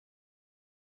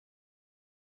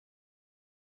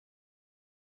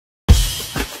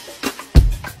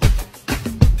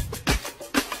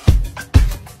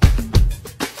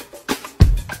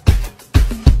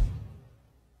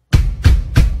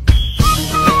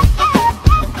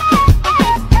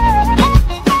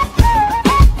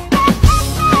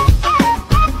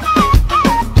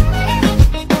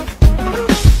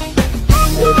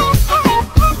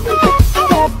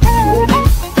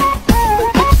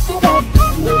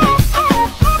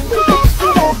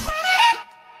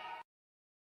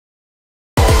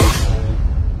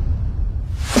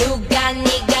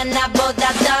네가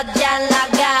나보다 더 잘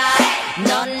나가.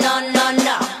 No no no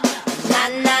no 나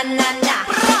나 나 나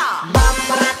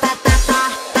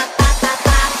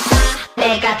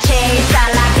내가 제일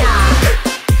잘 나가.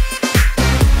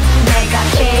 내가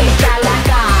제일 잘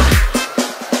나가.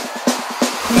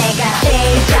 내가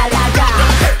제일 잘 나가.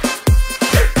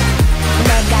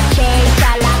 내가 제일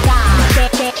잘 나가.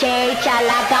 제일 잘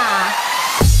나가.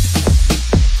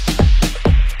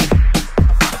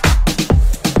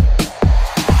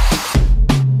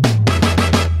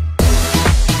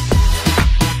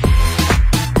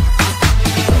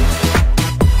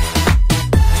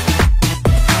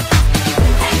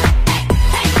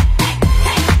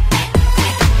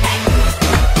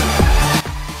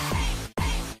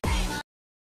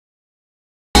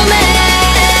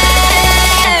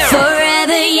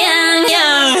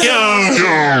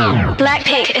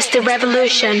 Blackpink is the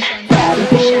revolution.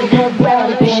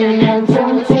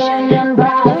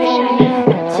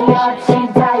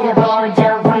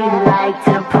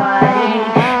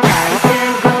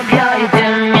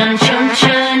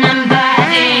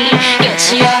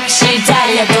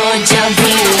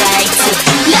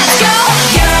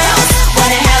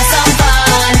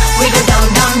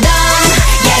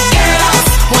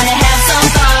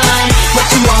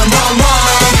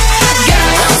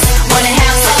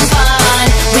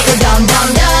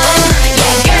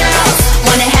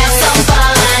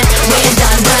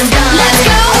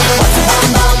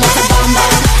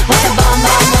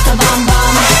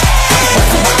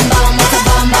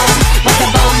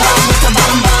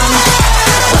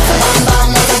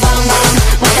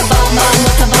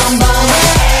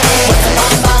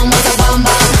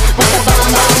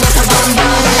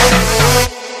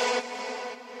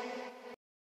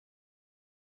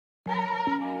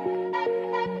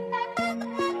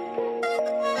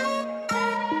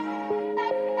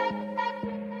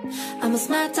 I'm a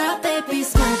smarter, baby,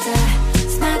 smarter.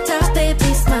 Smarter,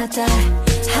 baby, smarter.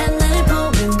 하늘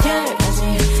보면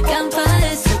별까지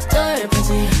깜빡했어 똘까지.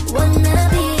 Wanna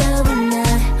be a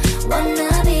winner. Wanna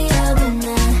be a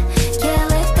winner.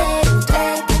 계획대로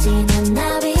될까지 난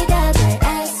나비가 될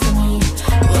애송이.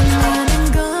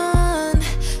 원하는 건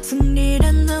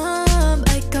승리란 놈.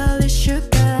 I call it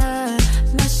sugar.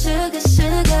 My sugar,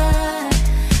 sugar.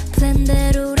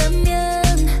 플랜대로라면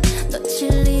놓칠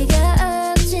리가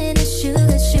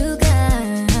sugar, sugar,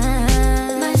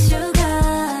 my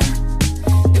sugar.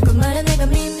 누구 말에 내가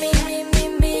민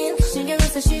신경을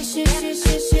써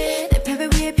쉬쉬쉬쉬쉬. 내 패배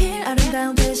위에 필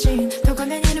아름다운 대신 더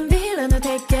강한 이름 빌런을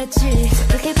택했지.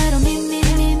 그렇게 바로 미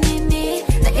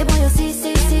내게 보여 see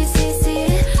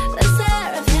Let's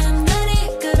serve him money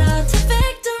끌어 to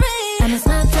victory. I'm a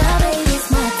smarter baby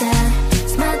smarter.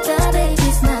 Smarter baby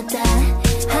smarter.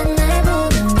 하늘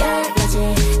보면 열까지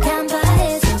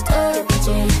간파해서 똘까지.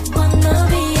 Wanna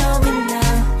be a winner.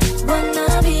 Wanna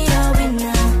be a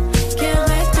winner.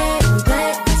 계획대로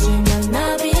될까지 난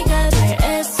나비가 될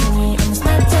애송이. I'm a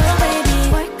smarter baby.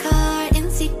 Work hard,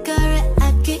 insecure,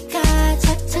 아끼가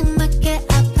착착 맞게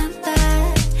up and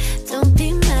back. Don't be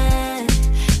mad.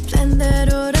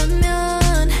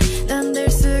 플랜대로라면 난 될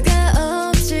수가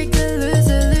없지. 그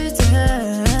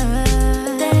loser.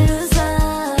 때려서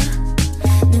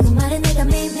누구 말에 내가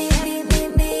미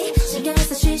신경을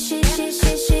써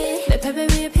쉬쉬쉬쉬쉬. 내 패배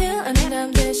위에 필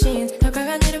아름다움 대신 더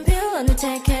강한 이름 빌런을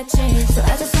택했지. So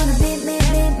I just wanna be me.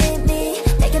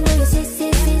 내게 모여 see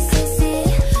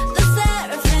Let's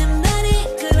serve him money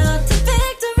끌어 to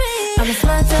victory. I'm a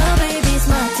smarter baby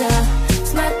smarter.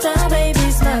 Smarter baby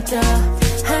smarter.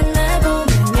 하나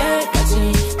보면 열까지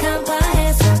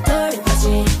간파해서 똘까지.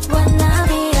 Wanna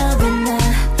be a winner.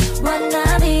 Wanna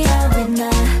be a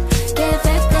winner.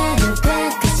 계획대로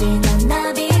될까지 난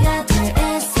나비가 될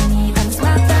애송이. I'm a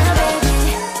smarter baby.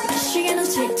 시계는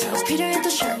틱톡 필요해도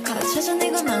shortcut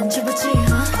찾아내고 만져보지.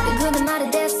 누구는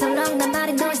말이 됐어 long 난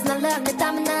말이 noise 난 love 내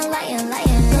땀은 난 lion.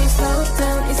 No slow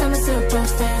down 이 삶은 super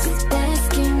fast.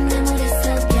 Basking 내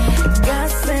머릿속에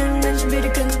가슴 난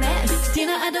준비를 끝내.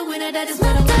 Dinner at the winner that is my